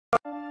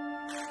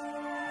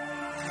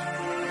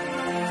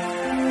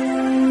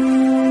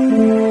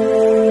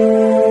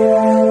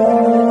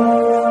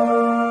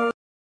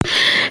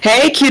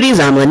Hey cuties,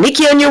 I'm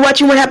Lanikia and you're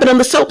watching What Happened on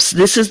the Soaps.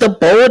 This is the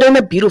Bold and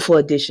the Beautiful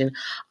edition.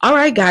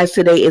 Alright guys,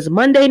 today is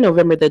Monday,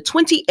 November the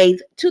 28th,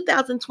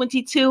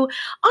 2022. On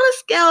a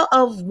scale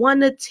of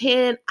 1 to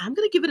 10, I'm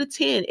going to give it a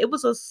 10. It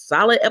was a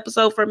solid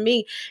episode for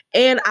me.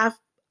 And I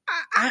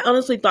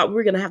honestly thought we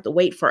were going to have to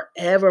wait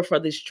forever for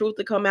this truth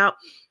to come out.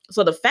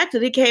 So the fact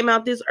that it came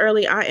out this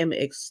early, I am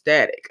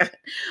ecstatic.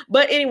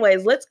 But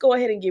anyways, let's go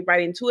ahead and get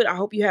right into it. I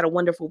hope you had a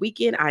wonderful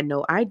weekend. I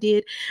know I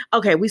did.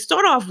 Okay, we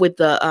start off with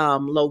the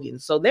Logan.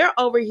 So they're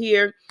over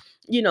here.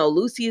 You know,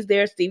 Lucy is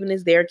there, Steven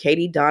is there,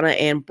 Katie, Donna,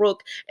 and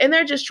Brooke, and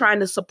they're just trying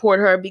to support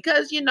her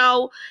because, you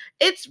know,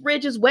 it's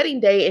Ridge's wedding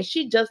day and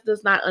she just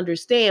does not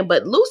understand.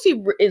 But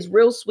Lucy is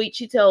real sweet.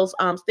 She tells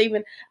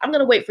Steven, I'm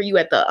going to wait for you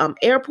at the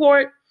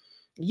airport.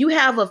 You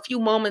have a few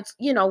moments,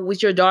 you know,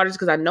 with your daughters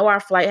because I know our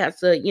flight has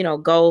to, you know,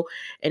 go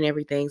and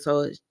everything.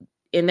 So,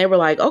 and they were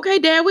like, okay,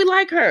 Dad, we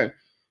like her.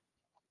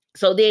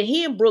 So then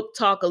he and Brooke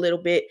talk a little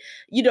bit.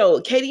 You know,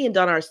 Katie and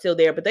Donna are still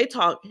there, but they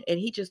talk and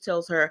he just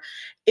tells her,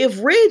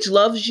 if Ridge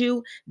loves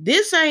you,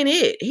 this ain't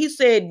it. He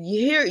said,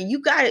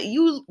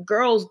 you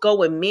girls go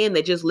with men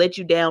that just let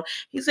you down.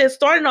 He said,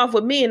 starting off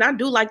with men, I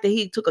do like that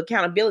he took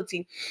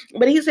accountability,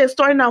 but he said,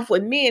 starting off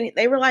with men,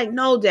 they were like,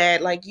 no,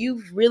 Dad, like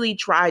you've really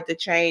tried to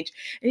change.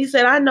 And he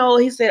said, I know.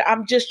 He said,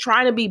 I'm just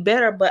trying to be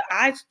better, but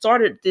I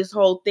started this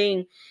whole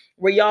thing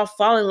where y'all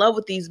fall in love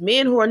with these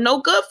men who are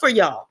no good for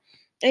y'all.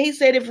 And he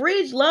said, if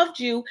Ridge loved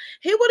you,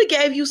 he would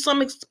have gave you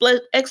some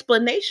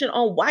explanation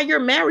on why your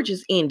marriage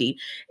is ending.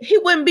 He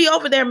wouldn't be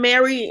over there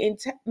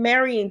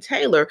marrying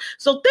Taylor.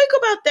 So think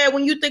about that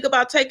when you think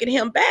about taking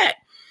him back.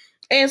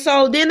 And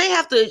so then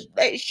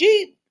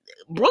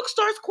Brooke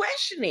starts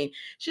questioning.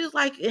 She's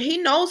like, he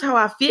knows how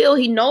I feel.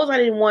 He knows I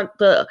didn't want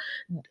the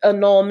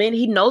annulment.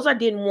 He knows I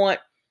didn't want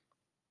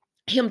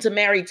him to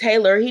marry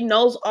Taylor. He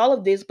knows all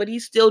of this, but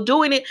he's still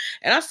doing it.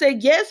 And I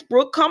said, yes,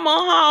 Brooke, come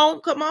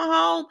on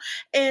home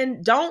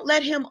and don't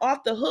let him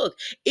off the hook.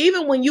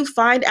 Even when you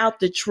find out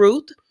the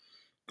truth,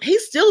 he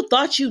still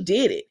thought you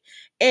did it.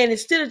 And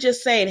instead of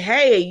just saying,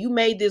 hey, you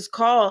made this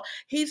call,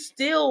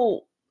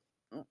 you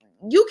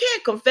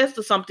can't confess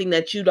to something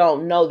that you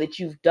don't know that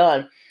you've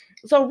done.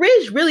 So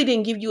Ridge really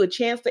didn't give you a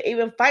chance to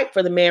even fight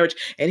for the marriage.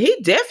 And he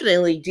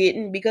definitely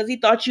didn't because he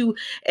thought you,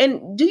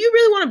 and do you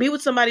really want to be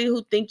with somebody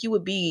who think you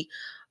would be,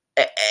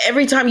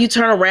 every time you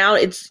turn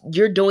around,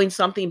 you're doing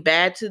something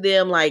bad to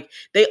them. Like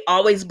they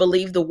always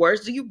believe the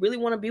worst. Do you really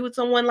want to be with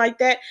someone like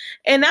that?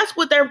 And that's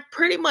what they're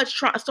pretty much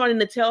starting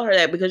to tell her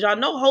that, because y'all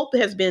know Hope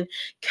has been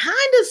kind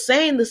of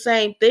saying the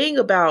same thing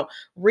about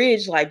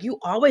Ridge. Like you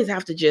always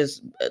have to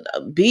just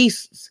be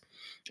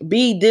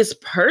this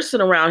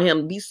person around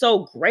him, be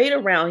so great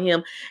around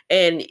him.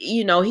 And,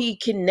 you know, he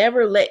can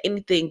never let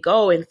anything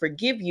go and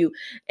forgive you.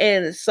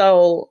 And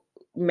so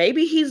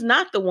maybe he's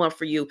not the one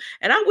for you.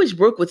 And I wish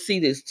Brooke would see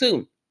this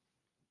too.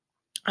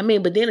 I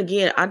mean, but then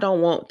again, I don't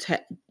want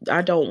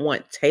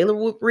Taylor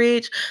with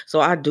Ridge,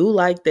 so I do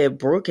like that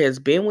Brooke has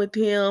been with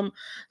him.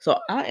 So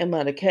I am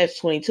at a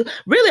catch-22.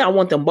 Really, I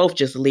want them both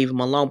just to leave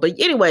him alone. But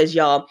anyways,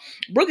 y'all,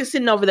 Brooke is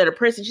sitting over there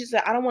depressed, and she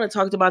said, I don't want to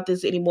talk about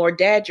this anymore.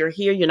 Dad, you're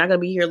here. You're not going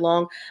to be here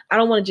long. I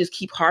don't want to just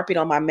keep harping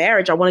on my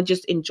marriage. I want to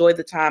just enjoy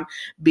the time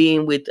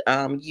being with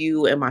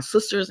you and my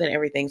sisters and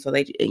everything. So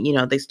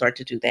they start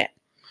to do that.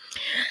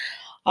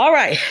 All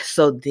right,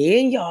 so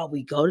then y'all,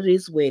 we go to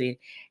this wedding,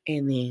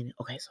 and then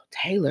so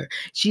Taylor,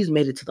 she's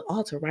made it to the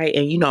altar, right?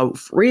 And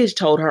Ridge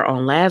told her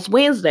on last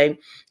Wednesday,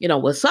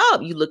 what's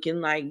up? You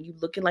looking like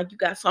you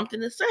got something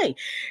to say,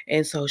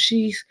 and so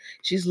she's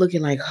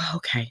looking like,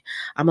 okay,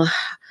 and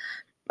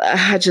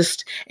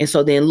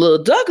so then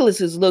little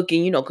Douglas is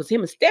looking, because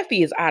him and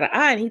Steffi is eye to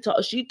eye, and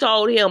she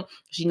told him,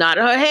 she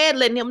nodded her head,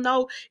 letting him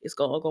know it's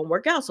gonna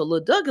work out. So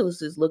little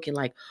Douglas is looking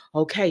like,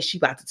 okay, she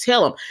about to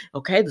tell him,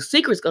 okay, the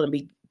secret's gonna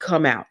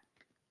come out.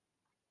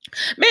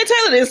 Man,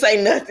 Taylor didn't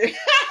say nothing.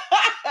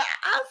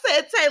 I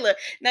said, Taylor,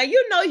 now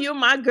you're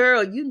my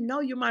girl.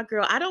 You're my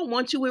girl. I don't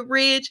want you with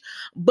Ridge,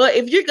 but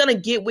if you're gonna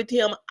get with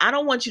him, I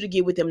don't want you to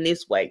get with him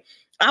this way.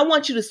 I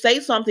want you to say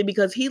something,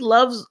 because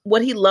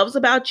what he loves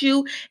about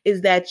you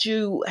is that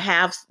you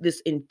have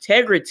this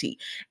integrity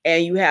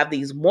and you have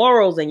these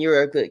morals and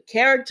you're a good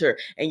character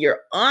and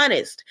you're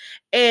honest.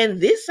 And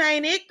this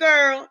ain't it,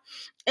 girl.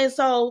 And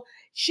so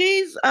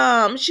she's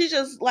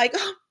just like,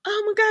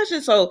 oh my gosh.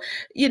 And so,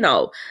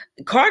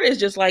 Carter is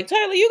just like,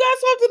 Taylor, you got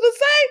something to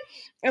say?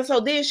 And so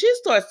then she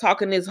starts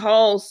talking this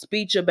whole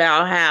speech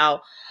about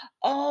how,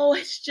 oh,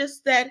 it's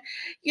just that,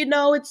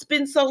 it's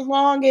been so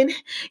long and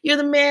you're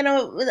the man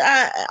of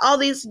all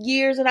these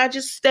years and I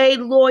just stayed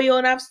loyal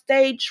and I've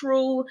stayed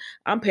true.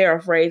 I'm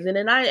paraphrasing.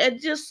 And I'm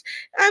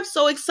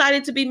so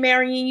excited to be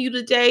marrying you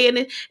today.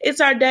 And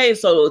it's our day.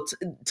 So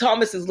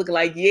Thomas is looking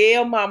like,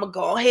 yeah, mama,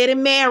 go ahead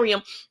and marry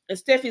him. And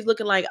Steffi's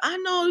looking like, I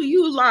know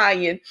you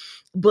lying.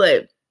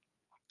 But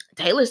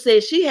Taylor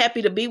said she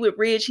happy to be with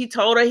Ridge. He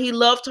told her he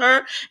loved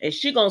her and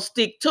she gonna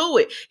stick to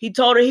it. He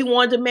told her he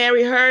wanted to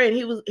marry her and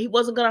he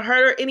wasn't gonna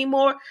hurt her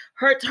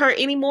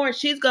anymore, and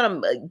she's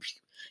gonna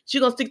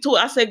stick to it.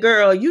 I said,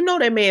 girl,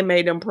 that man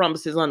made them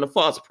promises under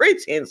false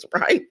pretense,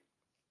 right?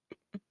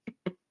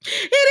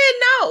 He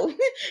didn't know. He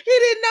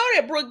didn't know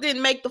that Brooke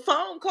didn't make the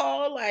phone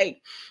call.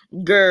 Like,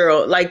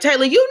 girl, like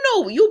Taylor,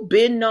 you've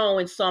been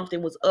knowing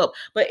something was up.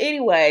 But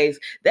anyways,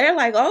 they're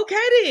like,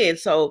 okay then.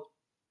 So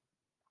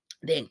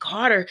then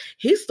Carter,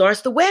 he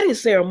starts the wedding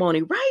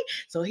ceremony, right?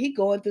 So he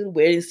going through the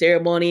wedding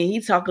ceremony and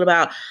he's talking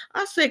about,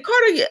 I said,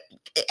 Carter,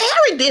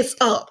 hurry this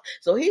up.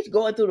 So he's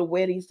going through the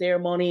wedding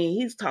ceremony and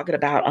he's talking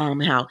about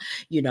how,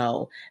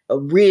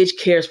 Ridge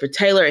cares for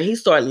Taylor, and he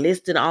started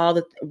listing all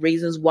the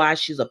reasons why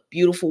she's a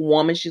beautiful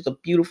woman. She's a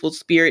beautiful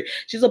spirit.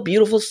 She's a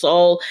beautiful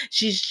soul.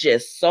 She's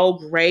just so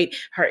great.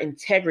 Her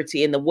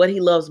integrity, and what he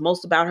loves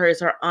most about her is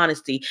her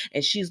honesty.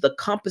 And she's the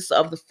compass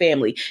of the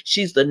family.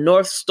 She's the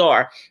North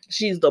Star.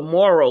 She's the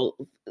moral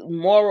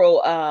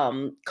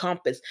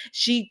compass.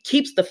 She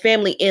keeps the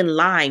family in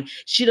line.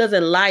 She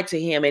doesn't lie to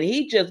him. And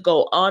he just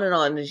go on and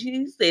on.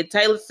 And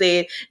Taylor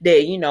said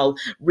that,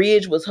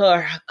 Ridge was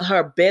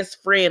her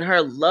best friend,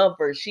 her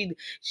lover.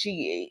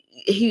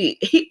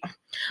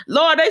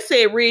 Lord, they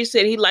said Ridge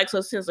said he likes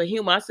her sense of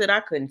humor. I said I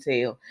couldn't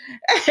tell.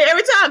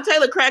 Every time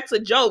Taylor cracks a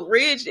joke,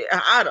 Ridge,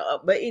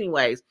 but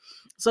anyways.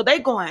 So he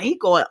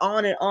going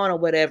on and on or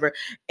whatever.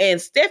 And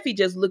Steffi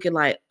just looking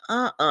like,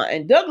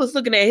 and Douglas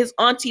looking at his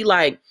auntie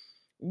like,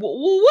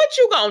 what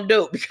you gonna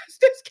do? Because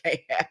this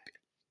can't happen.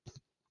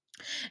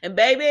 And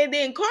baby, and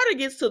then Carter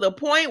gets to the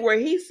point where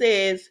he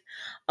says,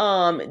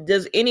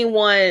 does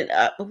anyone,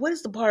 what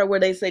is the part where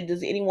they say,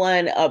 does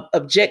anyone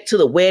object to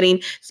the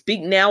wedding?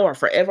 Speak now or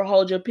forever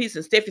hold your peace.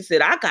 And Steffi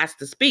said, I got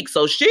to speak.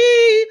 So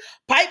she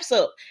pipes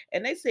up.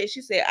 And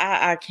she said,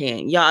 I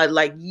can't. Y'all,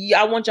 like,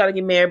 I want y'all to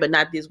get married, but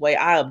not this way.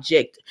 I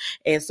object.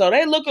 And so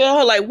they look at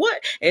her like,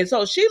 what? And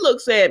so she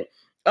looks at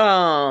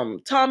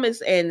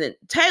Thomas and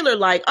Taylor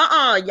like,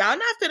 y'all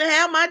not finna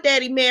have my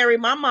daddy marry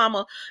my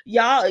mama.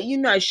 Y'all, he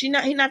not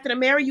finna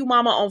marry you,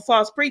 mama, on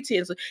false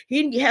pretense.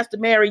 He has to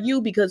marry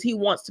you because he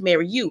wants to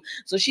marry you.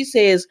 So she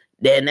says,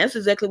 then that's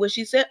exactly what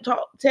she said,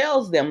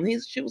 tells them.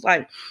 She was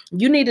like,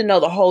 you need to know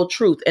the whole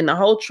truth, and the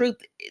whole truth,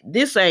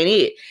 this ain't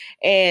it.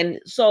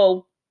 And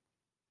so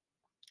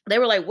they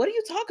were like, what are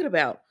you talking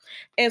about?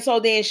 And so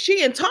then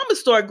she and Thomas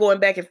start going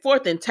back and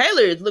forth, and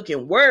Taylor is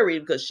looking worried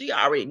because she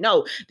already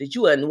know that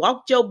you had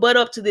walked your butt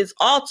up to this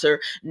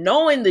altar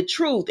knowing the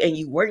truth and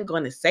you weren't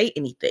going to say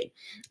anything.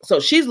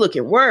 So she's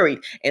looking worried.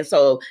 And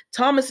so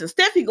Thomas and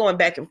Steffi going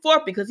back and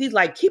forth because he's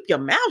like, keep your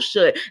mouth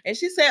shut. And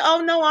she said,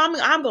 oh no,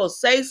 I'm going to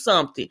say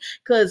something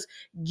because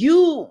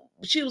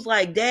she was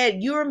like,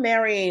 Dad, you're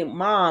marrying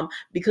Mom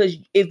because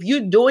if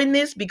you're doing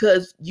this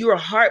because you're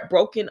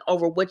heartbroken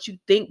over what you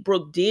think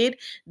Brooke did,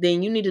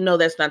 then you need to know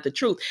that's not the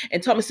truth.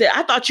 And Thomas said,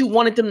 I thought you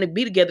wanted them to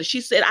be together.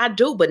 She said, I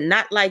do, but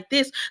not like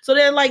this. So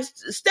they're like,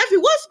 Steffi,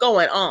 what's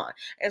going on?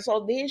 And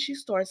so then she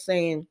starts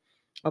saying,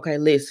 okay,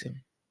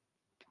 listen.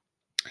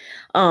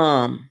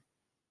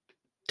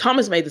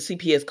 Thomas made the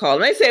CPS call.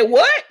 And they said,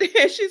 what?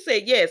 And she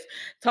said, yes.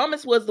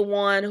 Thomas was the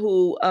one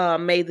who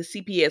made the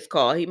CPS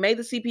call. He made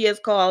the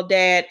CPS call,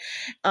 Dad.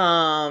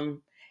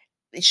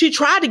 She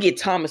tried to get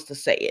Thomas to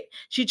say it.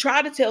 She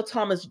tried to tell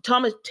Thomas,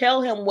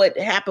 tell him what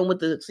happened with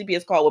the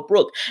CPS call with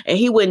Brooke, and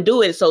he wouldn't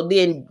do it. So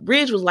then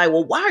Ridge was like,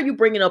 well, why are you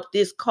bringing up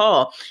this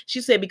call?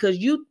 She said, because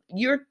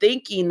you're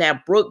thinking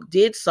that Brooke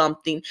did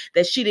something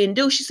that she didn't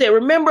do. She said,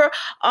 remember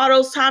all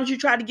those times you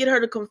tried to get her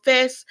to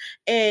confess,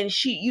 and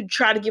you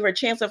tried to give her a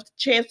chance after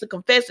chance to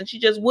confess, and she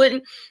just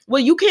wouldn't.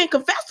 Well, you can't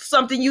confess to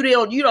something you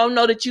don't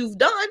know that you've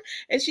done.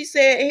 And she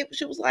said,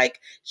 she was like,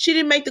 she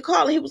didn't make the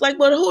call. And he was like,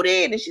 well, who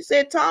did? And she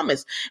said,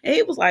 Thomas. And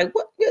he was like,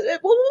 what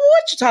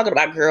you talking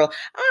about, girl?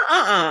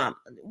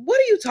 What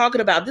are you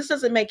talking about? This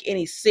doesn't make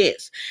any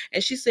sense.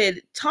 And she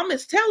said,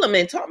 Thomas, tell him.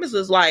 And Thomas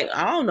is like,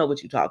 I don't know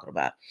what you're talking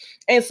about.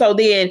 And so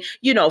then,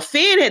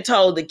 Finn had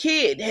told the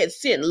kid, had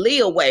sent Lee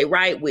away,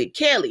 right, with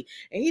Kelly.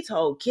 And he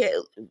told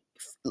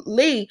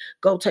Lee,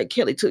 go take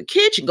Kelly to the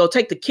kitchen. Go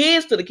take the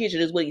kids to the kitchen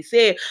is what he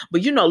said.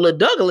 But, Lil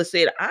Douglas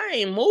said, I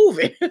ain't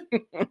moving.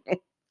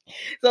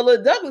 So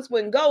Lil Douglas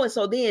wouldn't go. And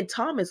so then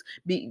Thomas,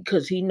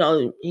 because he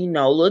know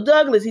Lil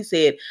Douglas, he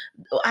said,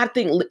 I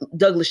think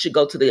Douglas should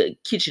go to the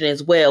kitchen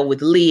as well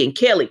with Lee and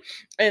Kelly.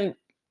 And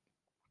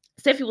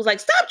Steffi was like,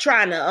 stop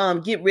trying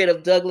to get rid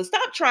of Douglas.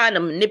 Stop trying to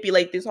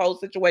manipulate this whole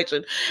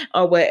situation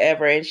or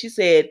whatever. And she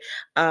said,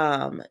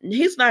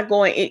 he's not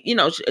going,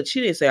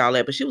 she didn't say all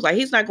that, but she was like,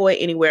 he's not going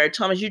anywhere.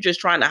 Thomas, you're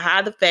just trying to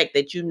hide the fact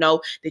that you know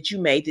that you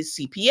made this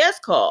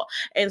CPS call.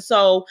 And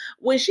so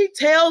when she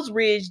tells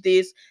Ridge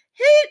this,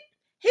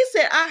 he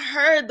said, I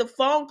heard the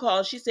phone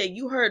call. She said,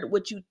 you heard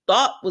what you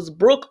thought was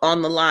Brooke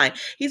on the line.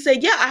 He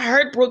said, yeah, I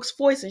heard Brooke's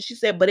voice. And she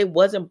said, but it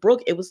wasn't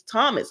Brooke. It was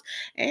Thomas.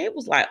 And it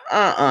was like,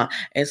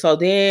 And so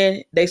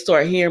then they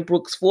start hearing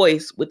Brooke's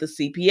voice with the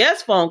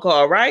CPS phone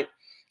call, right?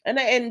 And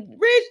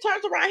Ridge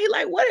turns around. He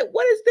like, what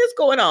is this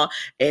going on?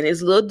 And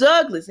it's Lil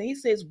Douglas. And he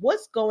says,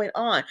 what's going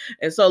on?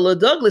 And so Lil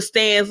Douglas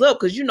stands up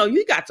because,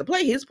 you got to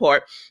play his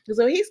part. And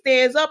so he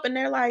stands up and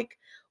they're like,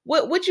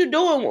 what you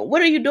doing?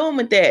 What are you doing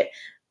with that?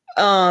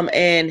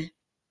 And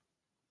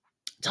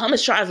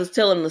Thomas tries to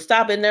tell him to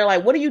stop, and they're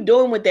like, what are you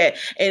doing with that?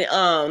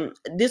 And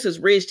this is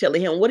Ridge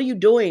telling him, what are you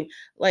doing?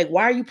 Like,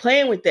 why are you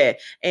playing with that?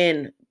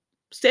 And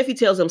Steffi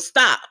tells him,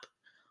 stop.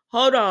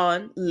 Hold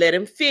on, let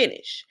him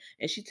finish.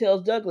 And she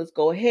tells Douglas,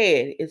 go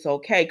ahead. It's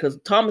okay. Because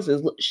Thomas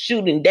is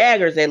shooting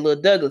daggers at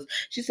little Douglas.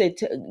 She said,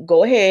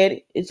 go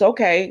ahead. It's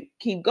okay.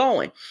 Keep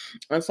going.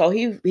 And so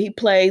he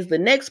plays the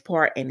next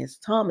part, and it's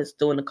Thomas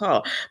doing the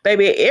call.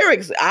 Baby,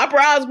 Eric's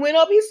eyebrows went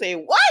up. He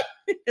said, what?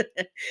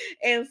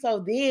 And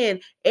so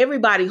then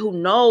everybody who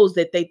knows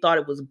that they thought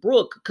it was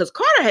Brooke, because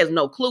Carter has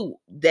no clue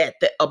that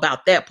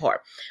about that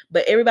part.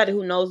 But everybody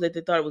who knows that they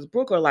thought it was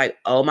Brooke are like,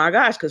 oh my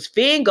gosh, because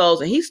Finn goes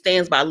and he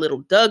stands by little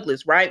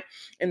Douglas, right?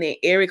 And then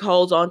Eric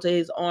holds onto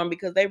his arm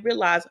because they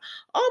realize,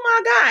 oh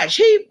my gosh,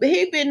 he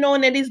been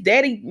knowing that his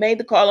daddy made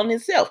the call on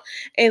himself.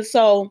 And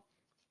so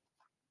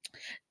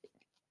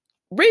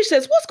Ridge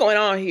says, what's going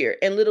on here?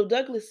 And little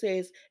Douglas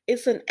says,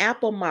 it's an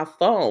app on my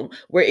phone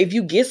where if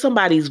you get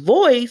somebody's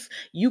voice,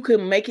 you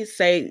can make it,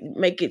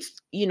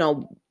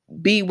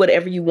 be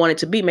whatever you want it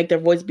to be, make their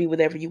voice be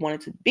whatever you want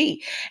it to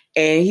be.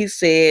 And he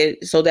said,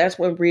 so that's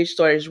when Bridge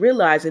started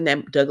realizing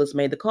that Douglas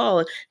made the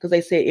call, because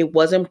they said it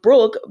wasn't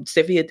Brooke.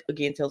 Steffi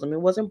again tells him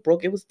it wasn't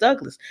Brooke, it was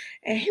Douglas.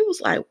 And he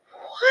was like,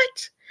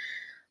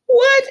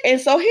 what?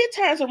 And so he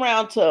turns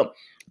around to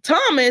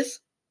Thomas.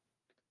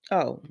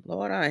 Oh,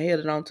 Lord, I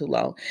held it on too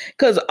long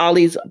because all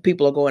these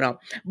people are going on.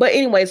 But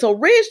anyway, so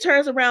Ridge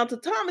turns around to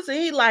Thomas and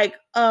he like,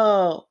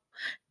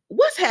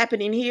 what's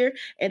happening here?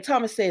 And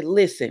Thomas said,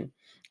 listen,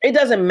 it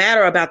doesn't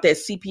matter about that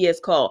CPS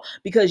call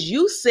because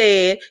you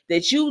said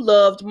that you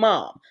loved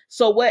mom.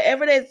 So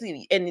whatever that's,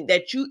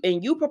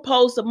 and you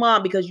proposed to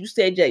mom because you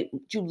said that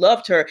you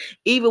loved her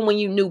even when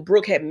you knew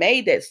Brooke had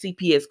made that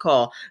CPS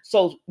call.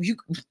 So you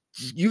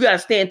got to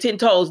stand 10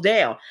 toes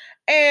down.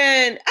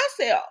 And I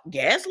said,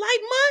 gaslight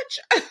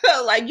much?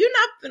 Like, you're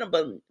not going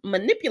to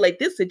manipulate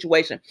this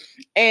situation.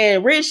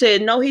 And Ridge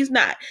said, no, he's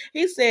not.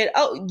 He said,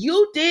 oh,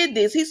 you did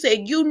this. He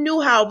said, you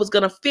knew how I was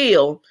going to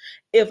feel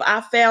if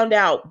I found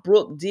out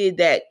Brooke did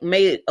that,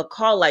 made a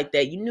call like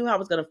that. You knew how I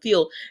was going to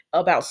feel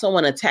about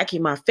someone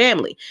attacking my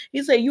family.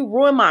 He said, you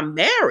ruined my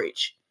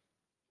marriage.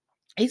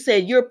 He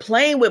said, you're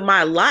playing with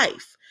my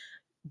life,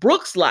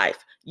 Brooke's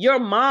life, your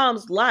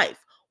mom's life.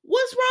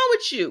 What's wrong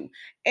with you?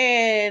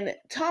 And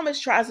Thomas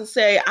tries to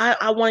say,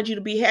 I wanted you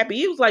to be happy.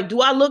 He was like,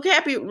 do I look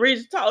happy?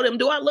 Ridge told him,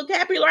 do I look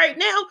happy right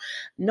now?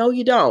 No,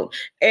 you don't.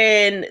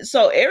 And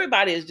so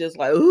everybody is just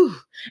like, ooh.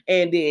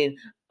 And then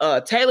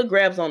Taylor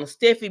grabs on to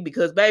Steffi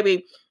because,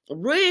 baby,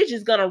 Ridge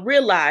is going to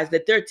realize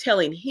that they're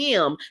telling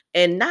him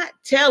and not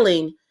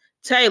telling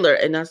Taylor.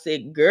 And I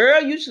said,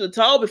 girl, you should have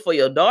told before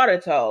your daughter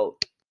told.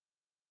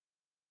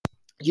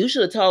 You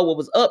should have told what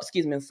was up.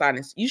 Excuse me,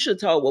 silence. You should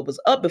have told what was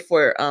up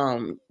before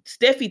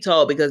Steffi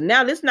told, because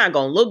now this not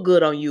gonna look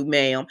good on you,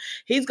 ma'am.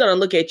 He's gonna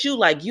look at you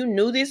like you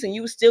knew this and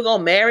you still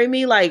gonna marry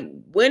me. Like,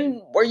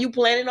 when were you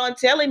planning on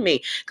telling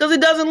me? Because it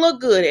doesn't look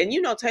good. And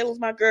you know, Taylor's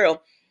my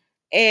girl.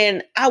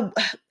 And I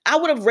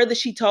would have rather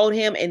she told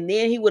him, and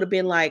then he would have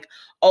been like,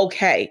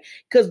 okay,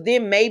 because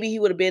then maybe he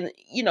would have been,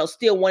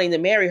 still wanting to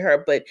marry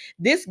her. But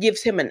this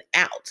gives him an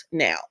out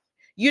now.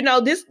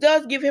 This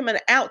does give him an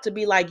out to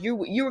be like, you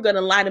were going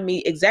to lie to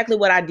me exactly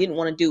what I didn't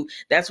want to do.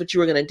 That's what you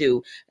were going to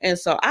do. And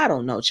so I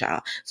don't know,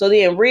 child. So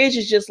then Ridge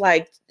is just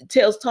like,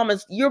 tells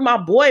Thomas, you're my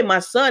boy, my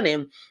son,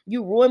 and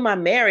you ruined my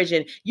marriage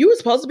and you were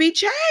supposed to be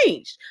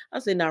changed. I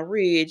said, now,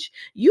 Ridge,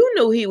 you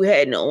knew he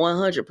hadn't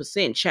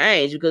 100%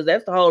 changed, because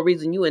that's the whole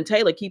reason you and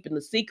Taylor keeping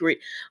the secret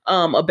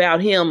about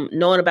him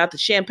knowing about the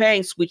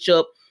champagne switch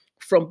up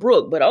from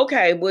Brooke. But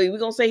okay, boy, we're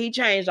gonna say he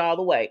changed all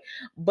the way.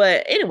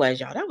 But anyways,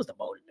 y'all, that was the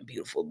Bold and the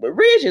Beautiful. But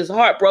Ridge is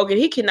heartbroken.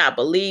 He cannot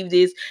believe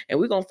this, and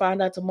we're gonna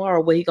find out tomorrow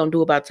what he gonna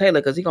do about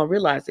Taylor, because he gonna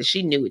realize that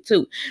she knew it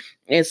too.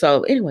 And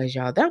so anyways,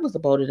 y'all, that was the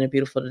Bold and the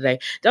Beautiful today.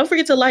 Don't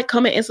forget to like,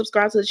 comment, and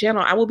subscribe to the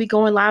channel. I will be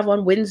going live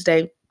on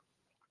Wednesday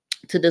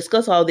to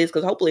discuss all this,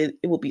 because hopefully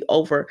it will be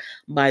over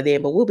by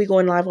then, but we'll be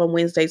going live on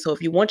Wednesday. So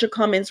if you want your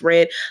comments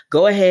read,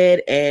 go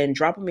ahead and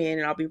drop them in,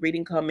 and I'll be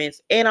reading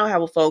comments, and I'll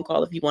have a phone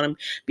call if you want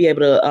to be able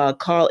to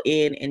call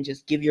in and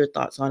just give your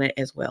thoughts on it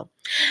as well.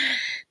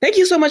 Thank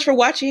you so much for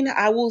watching.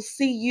 I will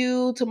see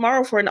you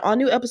tomorrow for an all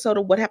new episode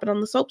of What Happened on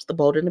the Soaps, the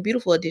Bold and the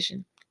Beautiful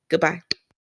edition. Goodbye.